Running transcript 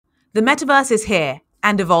The metaverse is here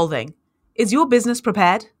and evolving. Is your business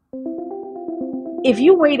prepared? If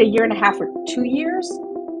you wait a year and a half or 2 years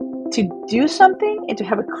to do something and to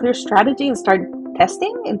have a clear strategy and start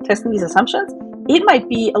testing these assumptions, it might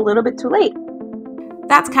be a little bit too late.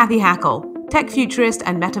 That's Kathy Hackle, tech futurist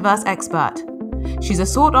and metaverse expert. She's a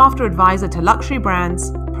sought-after advisor to luxury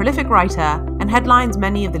brands, prolific writer, and headlines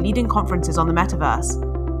many of the leading conferences on the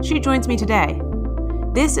metaverse. She joins me today.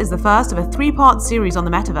 This is the first of a 3-part series on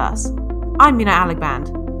the metaverse. I'm Mina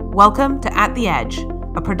Aligband. Welcome to At the Edge,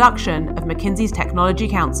 a production of McKinsey's Technology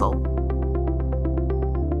Council.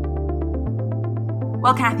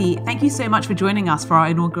 Well, Kathy, thank you so much for joining us for our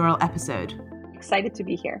inaugural episode. Excited to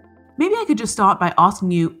be here. Maybe I could just start by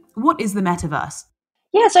asking you, what is the metaverse?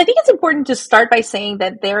 Yeah, so I think it's important to start by saying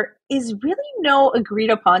that there is really no agreed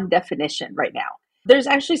upon definition right now. There's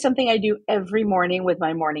actually something I do every morning with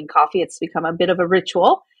my morning coffee. It's become a bit of a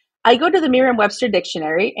ritual. I go to the Merriam-Webster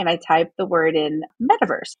dictionary and I type the word in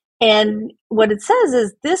metaverse. And what it says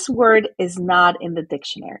is this word is not in the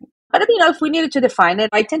dictionary. But if we needed to define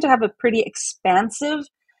it, I tend to have a pretty expansive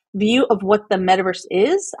view of what the metaverse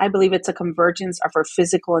is. I believe it's a convergence of our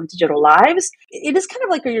physical and digital lives. It is kind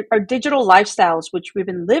of like our digital lifestyles, which we've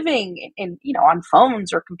been living in, on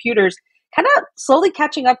phones or computers, kind of slowly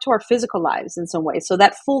catching up to our physical lives in some ways. So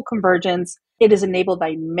that full convergence, it is enabled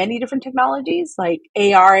by many different technologies like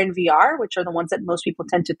AR and VR, which are the ones that most people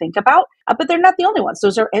tend to think about. But they're not the only ones.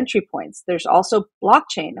 Those are entry points. There's also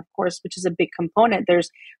blockchain, of course, which is a big component. There's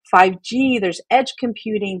 5G, there's edge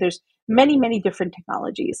computing, there's many, many different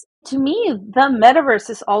technologies. To me, the metaverse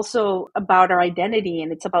is also about our identity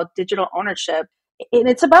and it's about digital ownership. And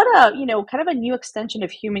it's about kind of a new extension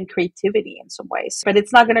of human creativity in some ways. But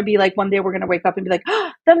it's not going to be like one day we're going to wake up and be like,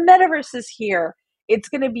 the metaverse is here. It's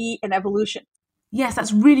going to be an evolution. Yes,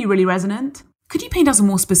 that's really, really resonant. Could you paint us a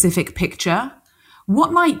more specific picture?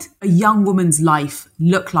 What might a young woman's life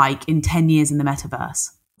look like in 10 years in the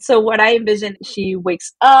metaverse? So what I envision, she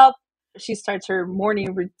wakes up, she starts her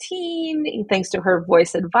morning routine thanks to her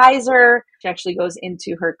voice advisor. She actually goes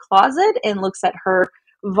into her closet and looks at her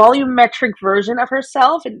volumetric version of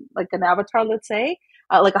herself, and like an avatar, let's say,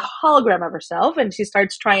 like a hologram of herself, and she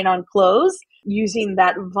starts trying on clothes using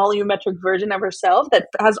that volumetric version of herself that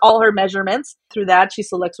has all her measurements. Through that, she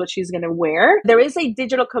selects what she's going to wear. There is a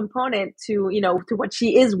digital component to what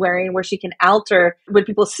she is wearing, where she can alter what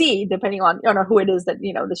people see depending on who it is that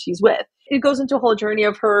she's with. It goes into a whole journey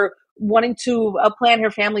of her wanting to plan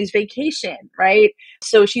her family's vacation, right?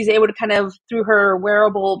 So she's able to kind of, through her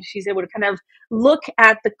wearable, she's able to kind of look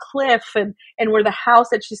at the cliff and where the house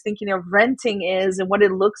that she's thinking of renting is and what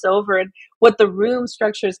it looks over and what the room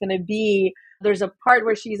structure is going to be. There's a part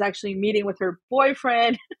where she's actually meeting with her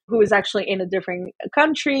boyfriend who is actually in a different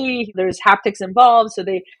country. There's haptics involved. So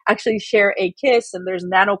they actually share a kiss and there's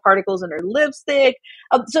nanoparticles in her lipstick.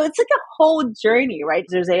 So it's like a whole journey, right?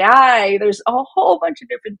 There's AI. There's a whole bunch of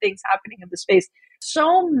different things happening in the space.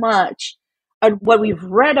 So much of what we've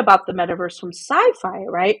read about the metaverse from sci-fi,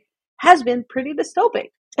 right, has been pretty dystopic.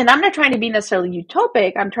 And I'm not trying to be necessarily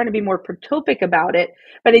utopic. I'm trying to be more protopic about it.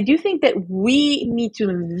 But I do think that we need to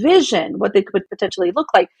envision what they could potentially look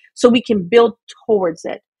like so we can build towards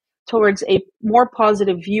it, towards a more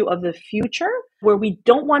positive view of the future where we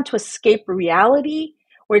don't want to escape reality,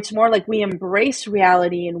 where it's more like we embrace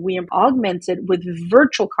reality and we augment it with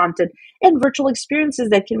virtual content and virtual experiences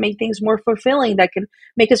that can make things more fulfilling, that can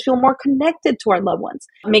make us feel more connected to our loved ones,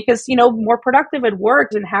 make us, more productive at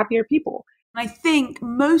work and happier people. I think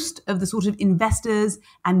most of the sort of investors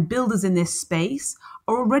and builders in this space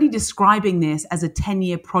are already describing this as a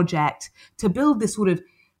 10-year project to build this sort of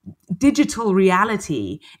digital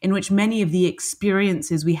reality in which many of the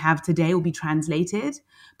experiences we have today will be translated,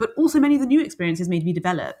 but also many of the new experiences may be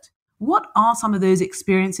developed. What are some of those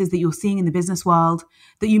experiences that you're seeing in the business world,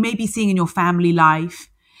 that you may be seeing in your family life,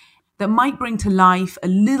 that might bring to life a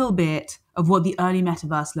little bit of what the early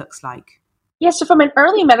metaverse looks like? Yeah, so from an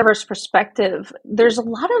early metaverse perspective, there's a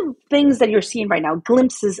lot of things that you're seeing right now,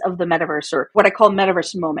 glimpses of the metaverse or what I call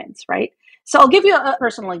metaverse moments, right? So I'll give you a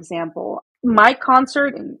personal example. My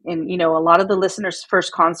concert and a lot of the listeners'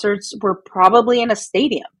 first concerts were probably in a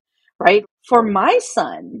stadium, right? For my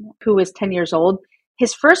son, who is 10 years old,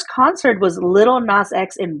 his first concert was Lil Nas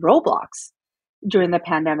X in Roblox during the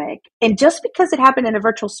pandemic. And just because it happened in a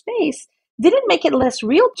virtual space didn't make it less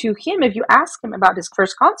real to him. If you ask him about his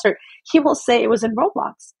first concert, he will say it was in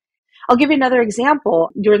Roblox. I'll give you another example.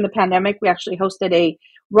 During the pandemic, we actually hosted a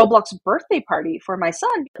Roblox birthday party for my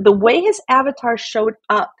son. The way his avatar showed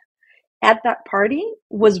up at that party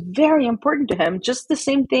was very important to him. Just the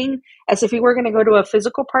same thing as if he were going to go to a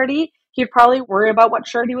physical party, he'd probably worry about what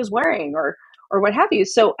shirt he was wearing or or what have you.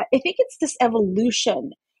 So I think it's this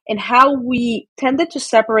evolution in how we tended to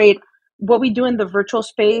separate what we do in the virtual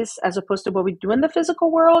space as opposed to what we do in the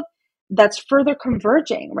physical world that's further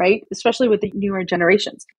converging, right? Especially with the newer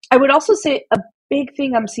generations. I would also say a big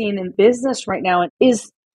thing I'm seeing in business right now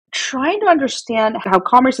is trying to understand how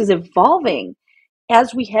commerce is evolving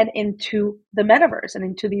as we head into the metaverse and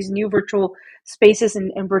into these new virtual spaces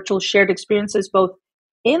and virtual shared experiences, both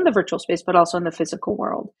in the virtual space, but also in the physical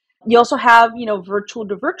world. You also have, virtual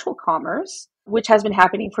to virtual commerce, which has been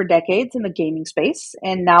happening for decades in the gaming space,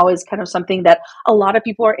 and now is kind of something that a lot of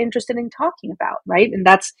people are interested in talking about, right? And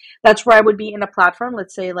that's where I would be in a platform,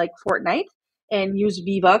 let's say like Fortnite, and use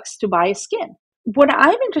V-Bucks to buy a skin. What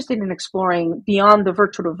I'm interested in exploring beyond the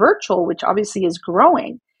virtual to virtual, which obviously is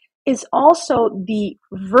growing, is also the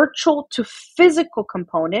virtual to physical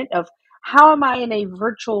component of how am I in a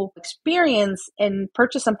virtual experience and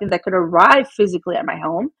purchase something that could arrive physically at my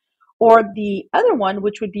home? Or the other one,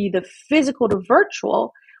 which would be the physical to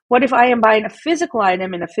virtual. What if I am buying a physical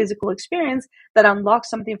item in a physical experience that unlocks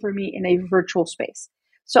something for me in a virtual space?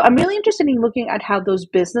 So I'm really interested in looking at how those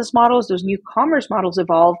business models, those new commerce models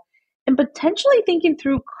evolve, and potentially thinking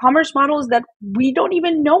through commerce models that we don't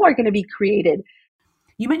even know are going to be created.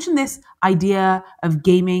 You mentioned this idea of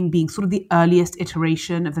gaming being sort of the earliest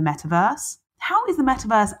iteration of the metaverse. How is the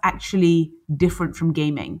metaverse actually different from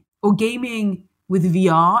gaming? Or gaming with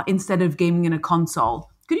VR instead of gaming in a console?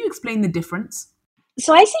 Could you explain the difference?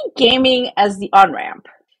 So I see gaming as the on-ramp.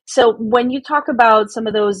 So when you talk about some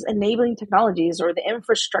of those enabling technologies or the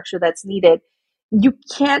infrastructure that's needed, you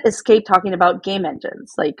can't escape talking about game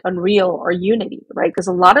engines like Unreal or Unity, right? Because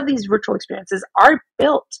a lot of these virtual experiences are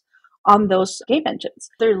built on those game engines.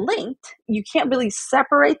 They're linked. You can't really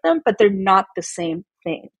separate them, but they're not the same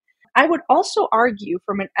thing. I would also argue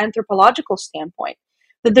from an anthropological standpoint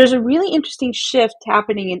that there's a really interesting shift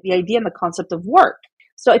happening in the idea and the concept of work.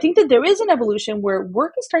 So I think that there is an evolution where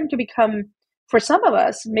work is starting to become, for some of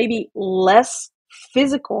us, maybe less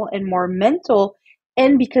physical and more mental.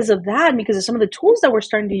 And because of that, and because of some of the tools that we're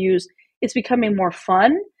starting to use, it's becoming more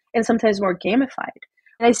fun and sometimes more gamified.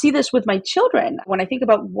 And I see this with my children. When I think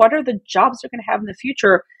about what are the jobs they're going to have in the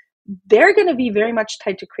future, they're going to be very much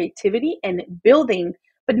tied to creativity and building,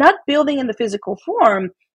 but not building in the physical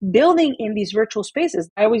form, building in these virtual spaces.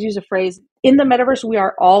 I always use a phrase, in the metaverse, we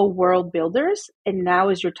are all world builders, and now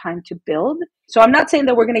is your time to build. So I'm not saying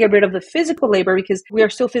that we're going to get rid of the physical labor because we are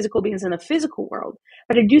still physical beings in the physical world.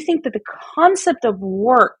 But I do think that the concept of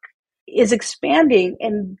work is expanding,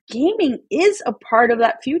 and gaming is a part of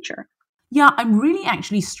that future. Yeah, I'm really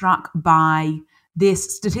actually struck by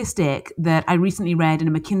this statistic that I recently read in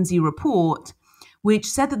a McKinsey report, which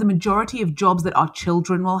said that the majority of jobs that our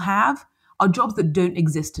children will have are jobs that don't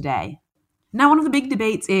exist today. Now, one of the big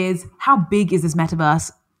debates is how big is this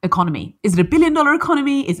metaverse economy? Is it $1 billion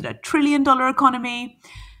economy? Is it $1 trillion economy?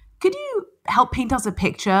 Could you help paint us a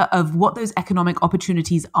picture of what those economic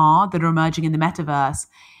opportunities are that are emerging in the metaverse?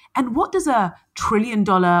 And what does a $1 trillion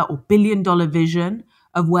or $1 billion vision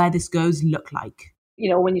of where this goes look like?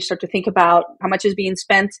 When you start to think about how much is being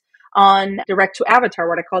spent on direct to avatar,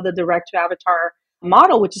 what I call the direct to avatar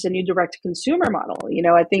model, which is a new direct to consumer model.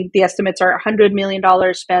 I think the estimates are $100 million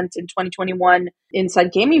spent in 2021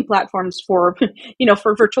 inside gaming platforms for,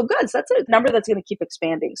 for virtual goods. That's a number that's going to keep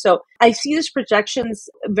expanding. So I see these projections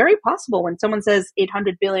very possible. When someone says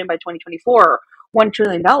 800 billion by 2024, $1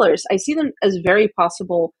 trillion, I see them as very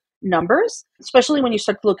possible numbers, especially when you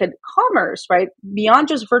start to look at commerce, right? Beyond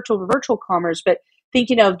just virtual to virtual commerce, but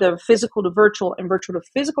thinking of the physical to virtual and virtual to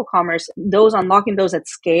physical commerce, those unlocking those at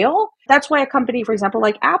scale. That's why a company, for example,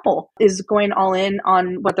 like Apple is going all in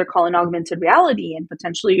on what they're calling augmented reality and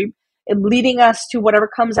potentially leading us to whatever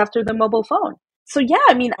comes after the mobile phone. So yeah,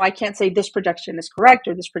 I can't say this projection is correct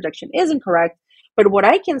or this projection isn't correct, but what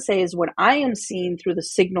I can say is what I am seeing through the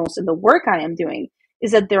signals and the work I am doing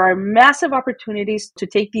is that there are massive opportunities to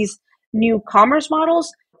take these new commerce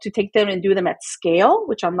models, to take them and do them at scale,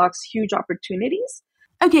 which unlocks huge opportunities.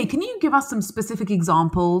 Okay, can you give us some specific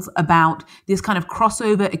examples about this kind of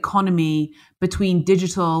crossover economy between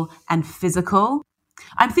digital and physical?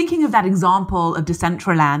 I'm thinking of that example of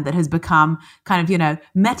Decentraland that has become kind of,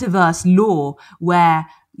 metaverse law where,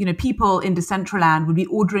 people in Decentraland would be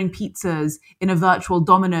ordering pizzas in a virtual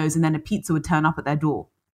Domino's and then a pizza would turn up at their door.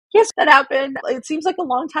 Yes, that happened. It seems like a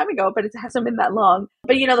long time ago, but it hasn't been that long.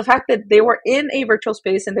 But the fact that they were in a virtual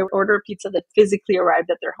space and they would order a pizza that physically arrived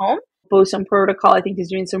at their home. Boson Protocol, I think, is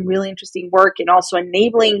doing some really interesting work and also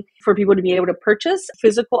enabling for people to be able to purchase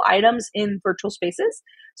physical items in virtual spaces.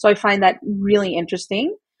 So I find that really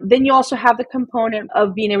interesting. Then you also have the component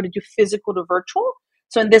of being able to do physical to virtual.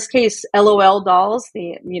 So in this case, LOL dolls,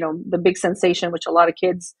 the big sensation, which a lot of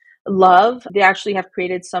kids love, they actually have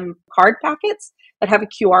created some card packets that have a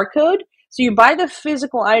QR code. So you buy the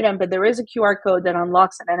physical item, but there is a QR code that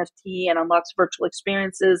unlocks an NFT and unlocks virtual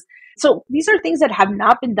experiences. So these are things that have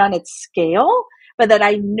not been done at scale, but that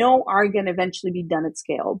I know are going to eventually be done at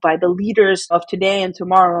scale by the leaders of today and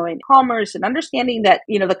tomorrow in commerce, and understanding that,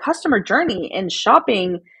 the customer journey in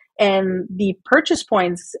shopping and the purchase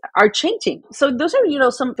points are changing. So those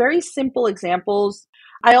are, some very simple examples.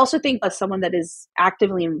 I also think as someone that is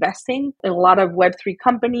actively investing in a lot of Web3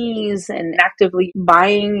 companies and actively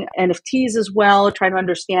buying NFTs as well, trying to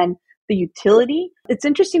understand the utility, it's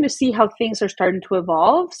interesting to see how things are starting to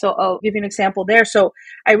evolve. So I'll give you an example there. So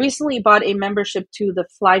I recently bought a membership to the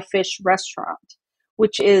Fly Fish restaurant,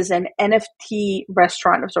 which is an NFT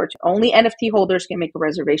restaurant of sorts. Only NFT holders can make a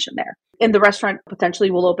reservation there. And the restaurant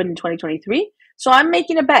potentially will open in 2023. So I'm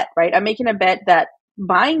making a bet, right? I'm making a bet that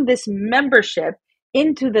buying this membership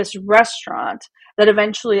into this restaurant that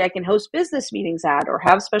eventually I can host business meetings at or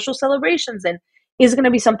have special celebrations in is going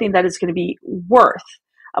to be something that is going to be worth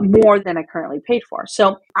more than I currently paid for.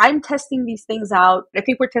 So I'm testing these things out. I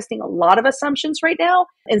think we're testing a lot of assumptions right now,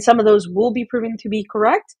 and some of those will be proven to be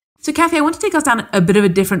correct. So Kathy, I want to take us down a bit of a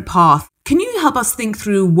different path. Can you help us think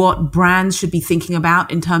through what brands should be thinking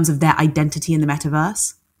about in terms of their identity in the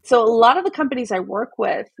metaverse? So a lot of the companies I work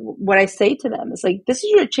with, what I say to them is like, this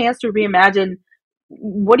is your chance to reimagine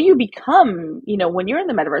what do you become, when you're in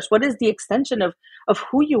the metaverse? What is the extension of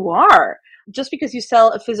who you are? Just because you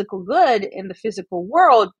sell a physical good in the physical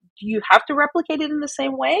world, do you have to replicate it in the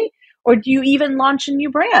same way? Or do you even launch a new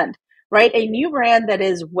brand, right? A new brand that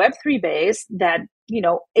is Web3 based, that,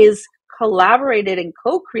 is collaborated and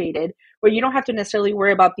co-created, where you don't have to necessarily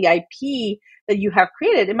worry about the IP that you have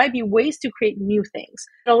created. It might be ways to create new things.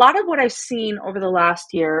 A lot of what I've seen over the last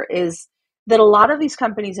year is that a lot of these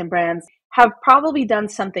companies and brands have probably done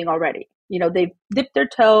something already. They've dipped their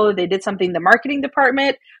toe. They did something. The marketing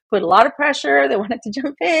department put a lot of pressure. They wanted to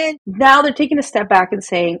jump in. Now they're taking a step back and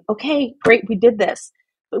saying, okay, great, we did this.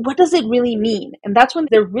 But what does it really mean? And that's when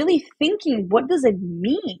they're really thinking, what does it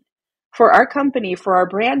mean for our company, for our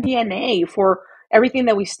brand DNA, for everything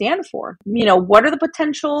that we stand for? What are the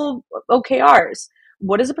potential OKRs?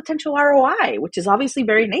 What is the potential ROI, which is obviously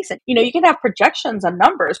very nascent? You can have projections on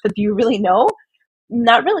numbers, but do you really know?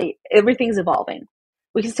 Not really. Everything's evolving.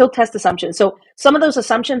 We can still test assumptions. So some of those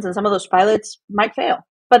assumptions and some of those pilots might fail,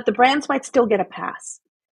 but the brands might still get a pass.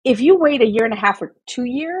 If you wait a year and a half or 2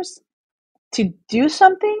 years to do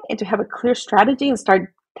something and to have a clear strategy and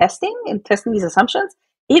start testing these assumptions,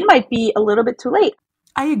 it might be a little bit too late.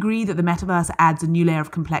 I agree that the metaverse adds a new layer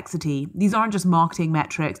of complexity. These aren't just marketing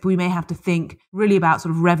metrics, but we may have to think really about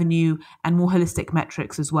sort of revenue and more holistic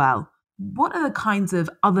metrics as well. What are the kinds of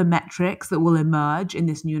other metrics that will emerge in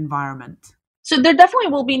this new environment? So there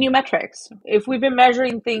definitely will be new metrics. If we've been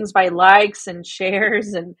measuring things by likes and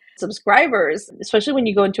shares and subscribers, especially when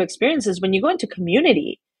you go into experiences, when you go into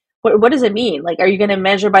community, what does it mean? Like, are you going to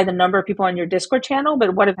measure by the number of people on your Discord channel?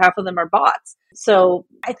 But what if half of them are bots? So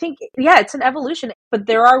I think, it's an evolution, but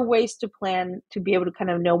there are ways to plan to be able to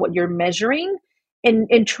kind of know what you're measuring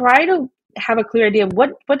and try to have a clear idea of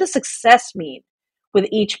what does success mean with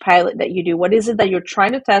each pilot that you do. What is it that you're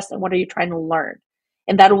trying to test and what are you trying to learn?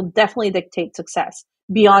 And that will definitely dictate success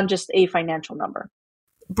beyond just a financial number.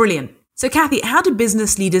 Brilliant. So Kathy, how do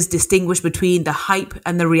business leaders distinguish between the hype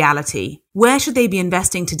and the reality? Where should they be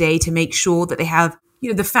investing today to make sure that they have,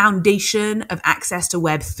 the foundation of access to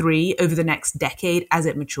Web3 over the next decade as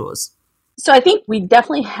it matures? So I think we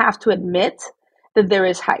definitely have to admit that there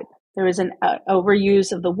is hype. There is an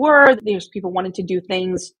overuse of the word. There's people wanting to do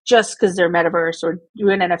things just because they're metaverse or do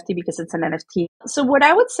an NFT because it's an NFT. So what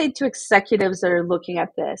I would say to executives that are looking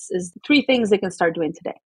at this is 3 things they can start doing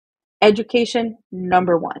today. Education,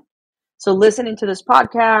 number 1. So listening to this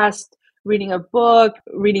podcast, reading a book,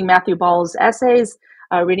 reading Matthew Ball's essays,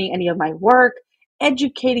 reading any of my work,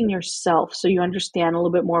 educating yourself so you understand a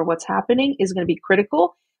little bit more what's happening is going to be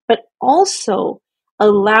critical, but also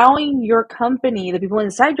allowing your company, the people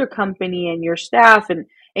inside your company and your staff and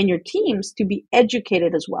your teams to be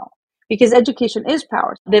educated as well, because education is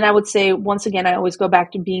power. Then I would say, once again, I always go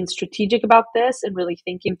back to being strategic about this and really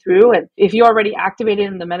thinking through. And if you already activated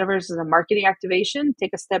in the metaverse as a marketing activation,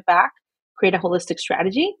 take a step back, create a holistic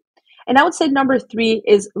strategy. And I would say number 3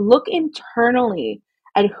 is look internally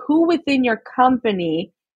at who within your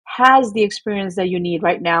company has the experience that you need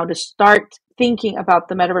right now to start thinking about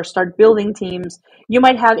the metaverse, start building teams. You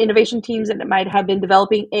might have innovation teams that might have been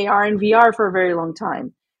developing AR and VR for a very long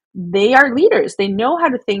time. they are leaders. They know how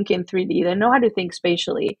to think in 3D. They know how to think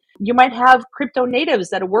spatially. You might have crypto natives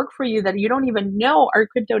that work for you that you don't even know are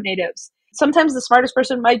crypto natives. Sometimes the smartest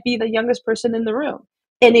person might be the youngest person in the room.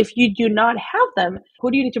 And if you do not have them,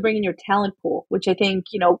 who do you need to bring in your talent pool? Which I think,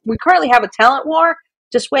 we currently have a talent war.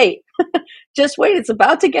 Just wait. Just wait. It's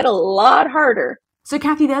about to get a lot harder. So,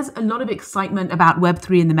 Kathy, there's a lot of excitement about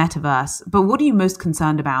Web3 in the metaverse, but what are you most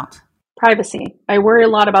concerned about? Privacy. I worry a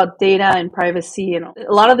lot about data and privacy and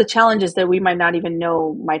a lot of the challenges that we might not even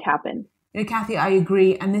know might happen. Kathy, I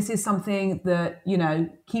agree. And this is something that,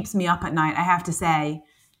 keeps me up at night, I have to say.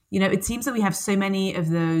 It seems that we have so many of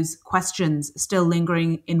those questions still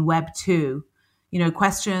lingering in Web 2,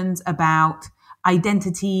 questions about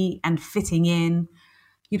identity and fitting in,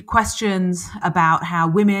 questions about how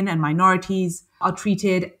women and minorities are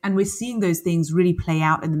treated. And we're seeing those things really play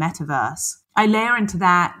out in the metaverse. I layer into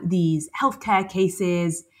that these healthcare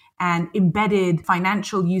cases and embedded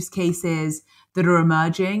financial use cases that are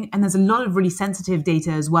emerging. And there's a lot of really sensitive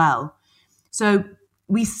data as well. So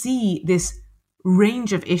we see this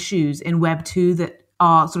range of issues in Web 2 that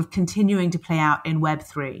are sort of continuing to play out in Web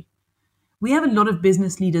 3. We have a lot of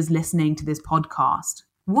business leaders listening to this podcast.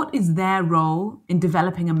 What is their role in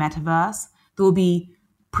developing a metaverse that will be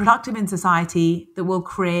productive in society, that will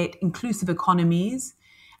create inclusive economies,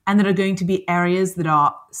 and that are going to be areas that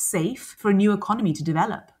are safe for a new economy to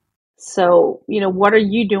develop? So, what are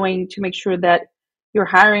you doing to make sure that your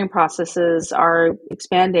hiring processes are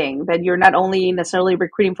expanding, that you're not only necessarily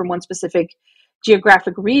recruiting from one specific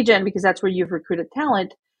geographic region, because that's where you've recruited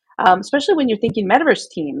talent, especially when you're thinking metaverse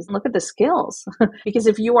teams, look at the skills. Because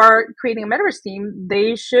if you are creating a metaverse team,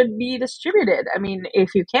 they should be distributed. I mean,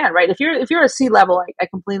 if you can, right? If you're a C-level, I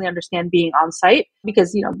completely understand being on site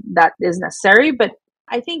because, that is necessary. But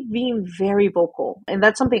I think being very vocal, and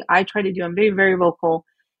that's something I try to do. I'm very, very vocal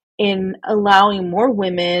in allowing more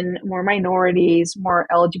women, more minorities, more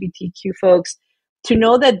LGBTQ folks to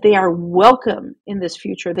know that they are welcome in this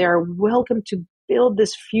future. They are welcome to build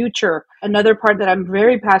this future. Another part that I'm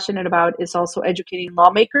very passionate about is also educating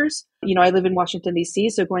lawmakers. I live in Washington, D.C.,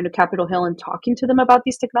 so going to Capitol Hill and talking to them about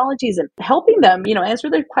these technologies and helping them, answer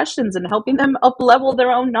their questions and helping them up-level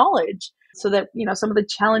their own knowledge so that, some of the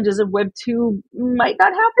challenges of Web 2 might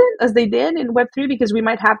not happen as they did in Web 3, because we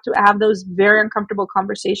might have to have those very uncomfortable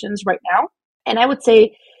conversations right now. And I would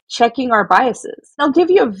say checking our biases. I'll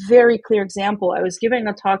give you a very clear example. I was giving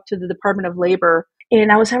a talk to the Department of Labor, and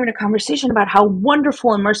I was having a conversation about how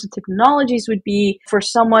wonderful immersive technologies would be for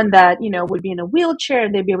someone that, would be in a wheelchair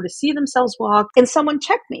and they'd be able to see themselves walk. And someone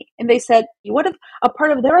checked me and they said, what if a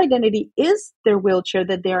part of their identity is their wheelchair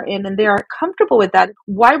that they're in and they are comfortable with that?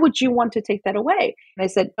 Why would you want to take that away? And I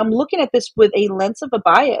said, I'm looking at this with a lens of a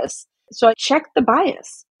bias. So I checked the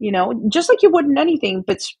bias, just like you would in anything,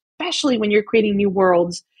 but especially when you're creating new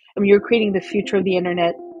worlds and you're creating the future of the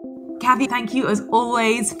internet. Kathy, thank you as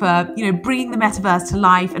always for, bringing the metaverse to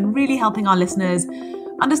life and really helping our listeners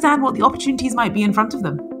understand what the opportunities might be in front of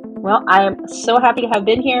them. Well, I am so happy to have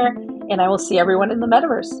been here, and I will see everyone in the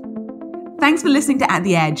metaverse. Thanks for listening to At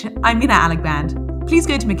the Edge. I'm Mina Aligband. Please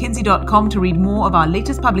go to mckinsey.com to read more of our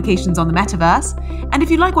latest publications on the metaverse. And if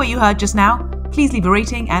you like what you heard just now, please leave a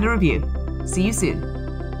rating and a review. See you soon.